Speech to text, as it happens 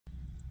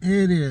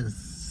It is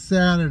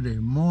Saturday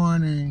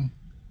morning,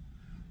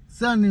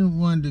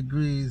 71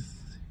 degrees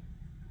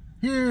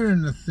here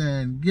in the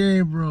San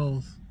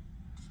Gabriels.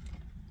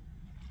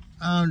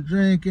 I'm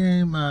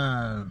drinking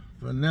my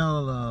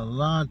vanilla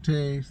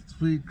latte,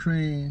 sweet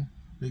cream.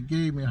 They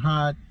gave me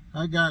hot.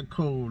 I got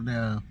cold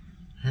now.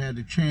 Had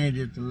to change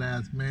it the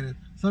last minute.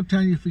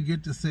 Sometimes you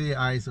forget to say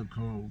ice or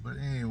cold, but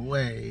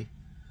anyway.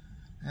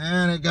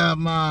 And I got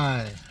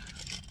my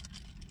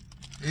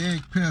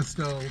egg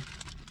pesto.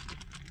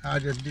 I'll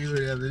just do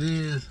it as it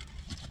is.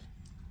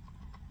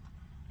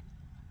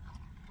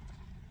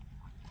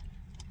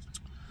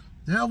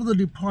 There was a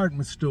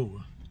department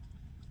store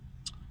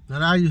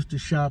that I used to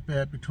shop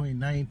at between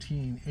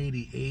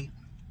 1988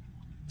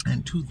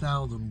 and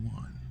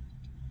 2001.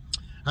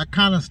 I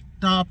kind of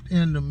stopped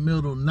in the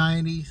middle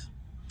 90s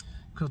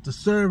because the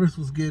service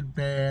was getting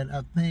bad.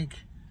 I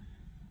think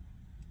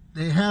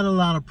they had a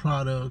lot of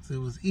products. It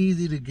was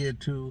easy to get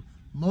to.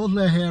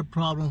 Mostly I had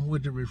problems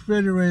with the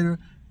refrigerator.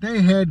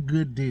 They had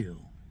good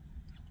deals.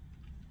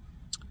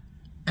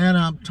 And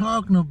I'm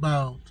talking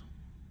about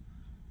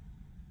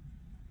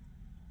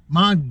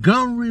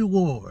Montgomery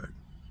Ward.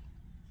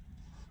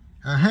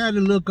 I had to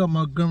look up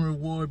Montgomery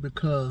Ward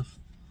because,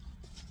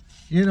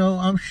 you know,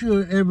 I'm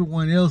sure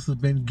everyone else has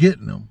been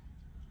getting them.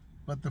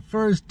 But the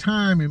first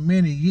time in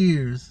many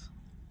years,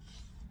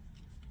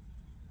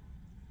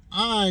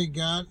 I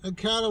got a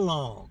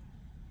catalog.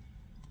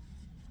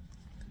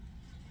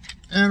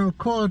 And of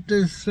course,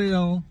 they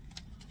sell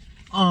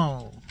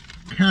all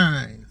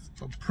kinds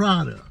of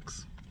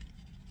products.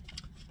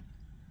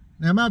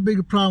 Now, my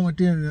biggest problem with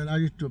them is that I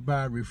used to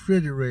buy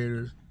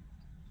refrigerators.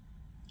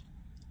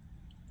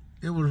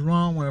 It was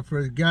wrong when I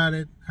first got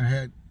it. I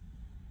had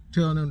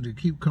telling them to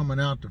keep coming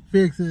out to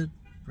fix it.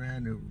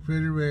 Brand new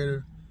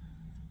refrigerator.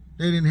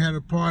 They didn't have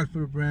the parts for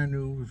the brand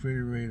new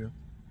refrigerator.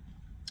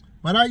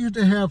 But I used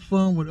to have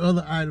fun with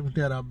other items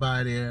that I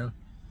buy there.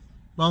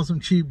 Bought some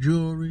cheap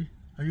jewelry.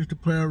 I used to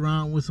play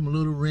around with some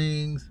little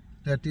rings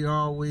that they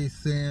always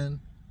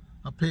send.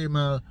 I paid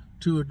my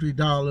 $2 or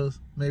 $3,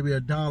 maybe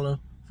 $1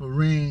 for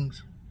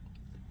rings.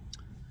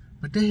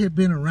 But they had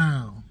been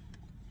around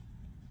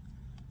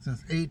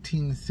since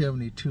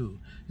 1872.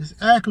 It's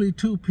actually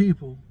two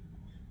people.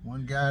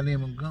 One guy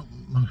named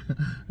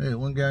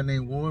one guy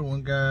named Ward,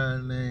 one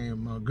guy named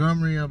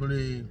Montgomery, I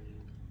believe.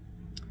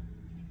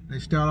 They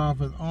start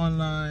off as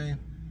online,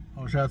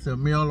 or should I say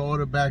mail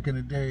order back in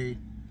the day.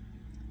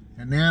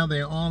 And now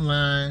they're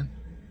online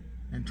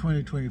in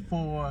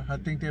 2024. I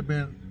think they've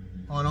been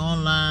on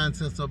online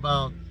since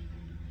about,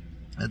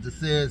 as it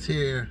says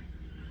here,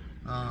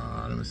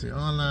 let me see,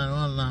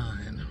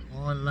 online.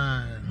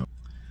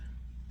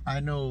 I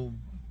know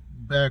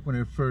back when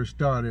it first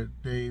started,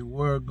 they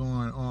were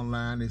going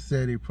online. They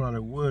said they probably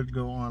would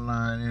go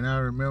online. And I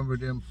remember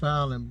them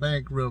filing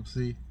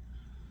bankruptcy.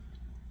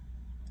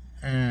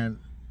 And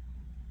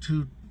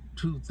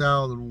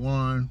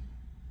 2001,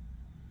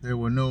 there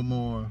were no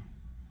more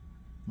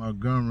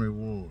Montgomery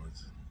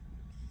Wards.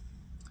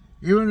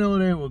 Even though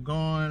they were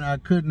gone, I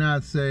could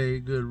not say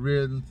good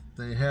riddance.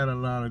 They had a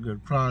lot of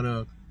good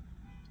products.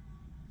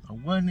 I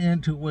wasn't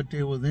into what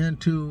they was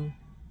into,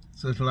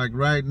 such like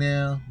right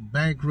now,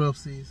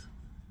 bankruptcies.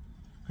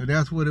 Because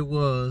that's what it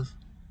was.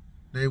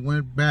 They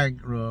went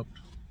bankrupt.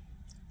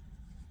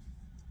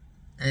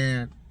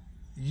 And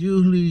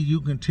usually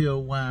you can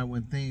tell why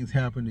when things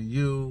happen to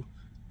you,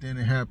 then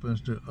it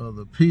happens to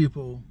other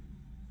people.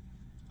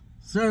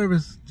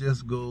 Service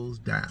just goes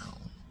down.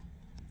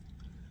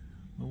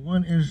 But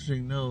one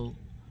interesting note,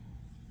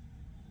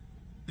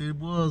 it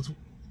was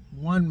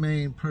one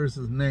main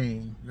person's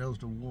name. That was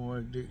the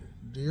ward.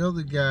 The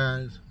other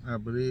guys, I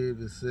believe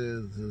it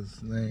says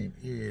his name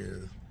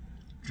is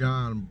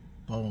John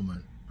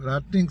Bowman. But I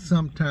think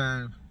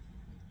sometimes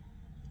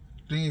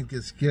things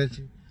get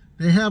sketchy.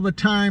 They have a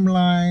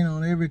timeline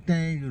on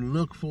everything you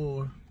look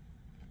for.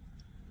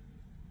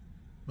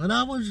 But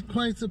I was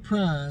quite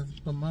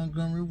surprised by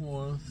Montgomery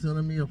Ward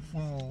sending me a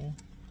fall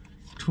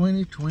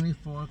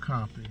 2024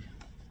 copy.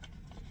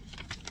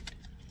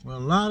 With a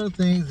lot of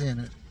things in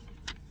it.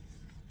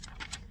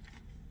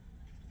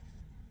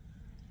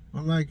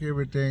 But like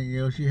everything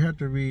else, you have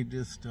to read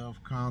this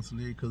stuff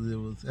constantly because it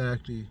was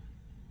actually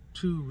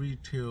two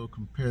retail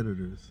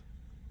competitors.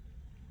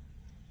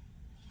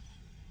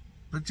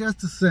 But just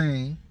the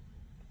same,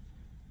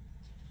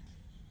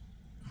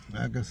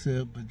 like I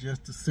said, but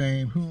just the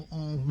same, who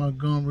owns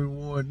Montgomery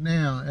Ward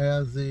now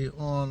as the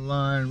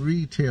online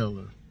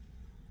retailer?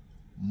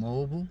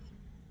 Mobile,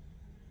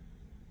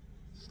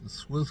 the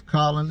Swiss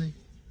Colony,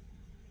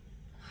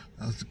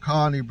 that's the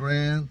Colony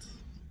brands.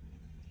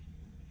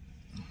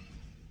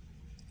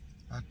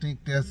 I think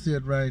that's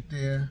it right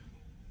there.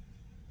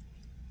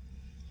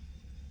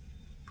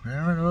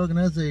 Parent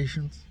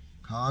organizations,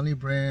 Colony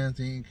Brands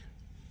Inc.,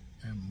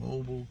 and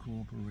Mobile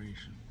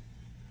Corporation.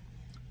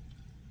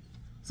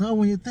 So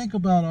when you think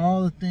about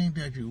all the things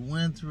that you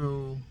went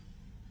through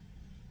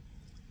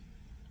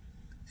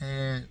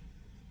and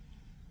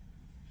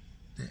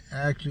they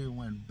actually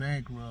went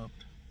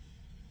bankrupt,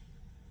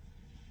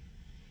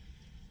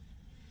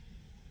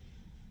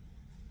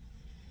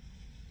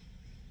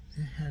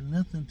 it had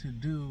nothing to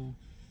do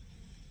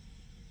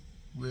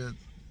with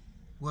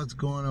what's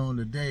going on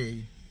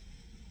today,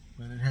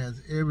 but it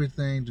has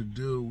everything to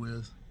do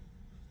with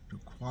the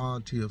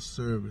quality of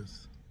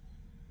service.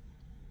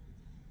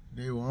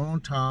 They were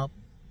on top.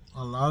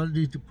 A lot of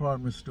these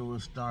department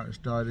stores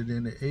started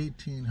in the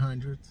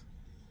 1800s.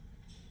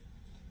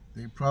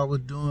 They probably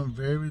doing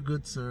very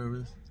good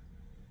service.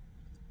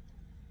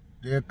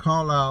 Their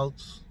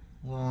call-outs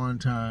were on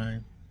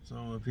time.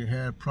 So if you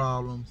had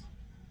problems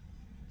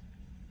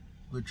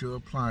with your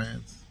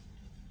appliance,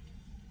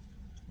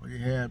 or you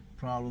had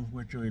problems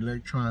with your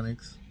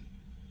electronics,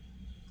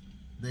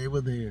 they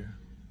were there.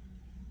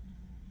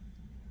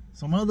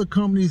 Some other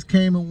companies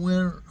came and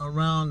went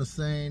around the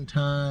same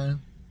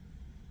time.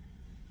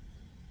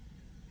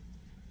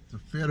 The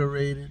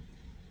Federated,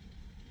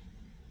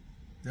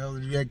 that was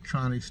an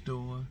electronics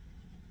store.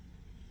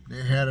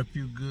 They had a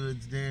few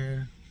goods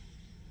there.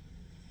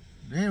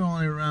 They were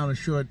only around a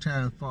short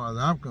time as far as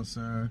I'm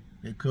concerned.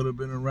 They could have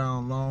been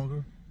around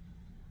longer.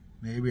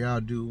 Maybe I'll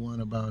do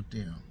one about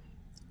them.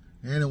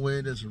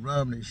 Anyway, this is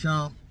Robin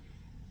Champ.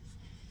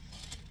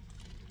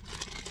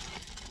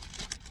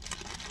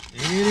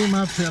 80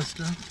 my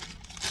pester.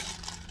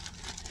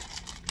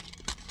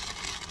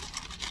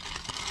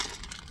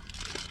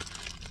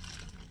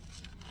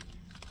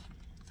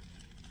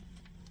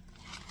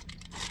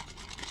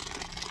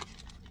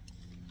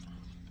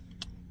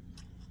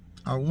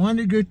 I want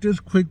to get this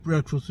quick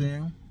breakfast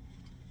in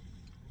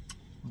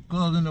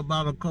because in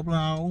about a couple of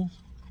hours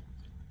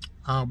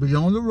I'll be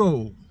on the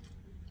road.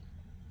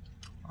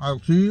 I'll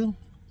see you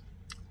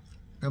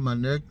in my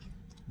next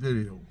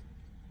video.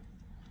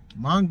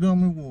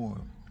 Montgomery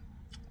Ward.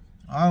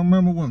 I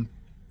remember when,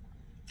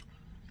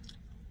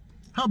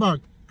 how about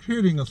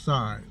kidding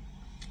aside,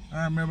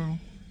 I remember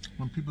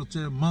when people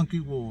said Monkey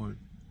Ward.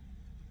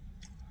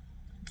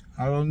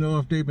 I don't know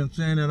if they've been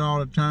saying it all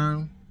the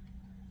time,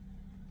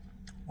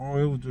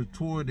 or it was just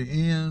toward the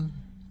end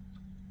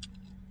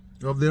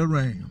of their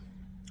reign.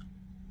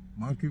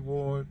 Monkey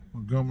Ward,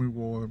 Montgomery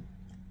Ward.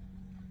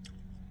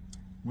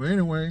 Well,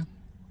 anyway,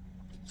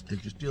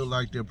 if you still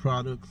like their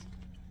products,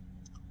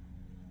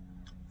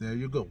 there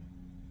you go.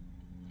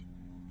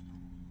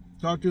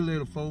 Talk to you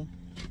later, folks.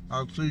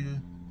 I'll see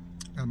you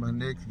in my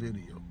next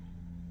video.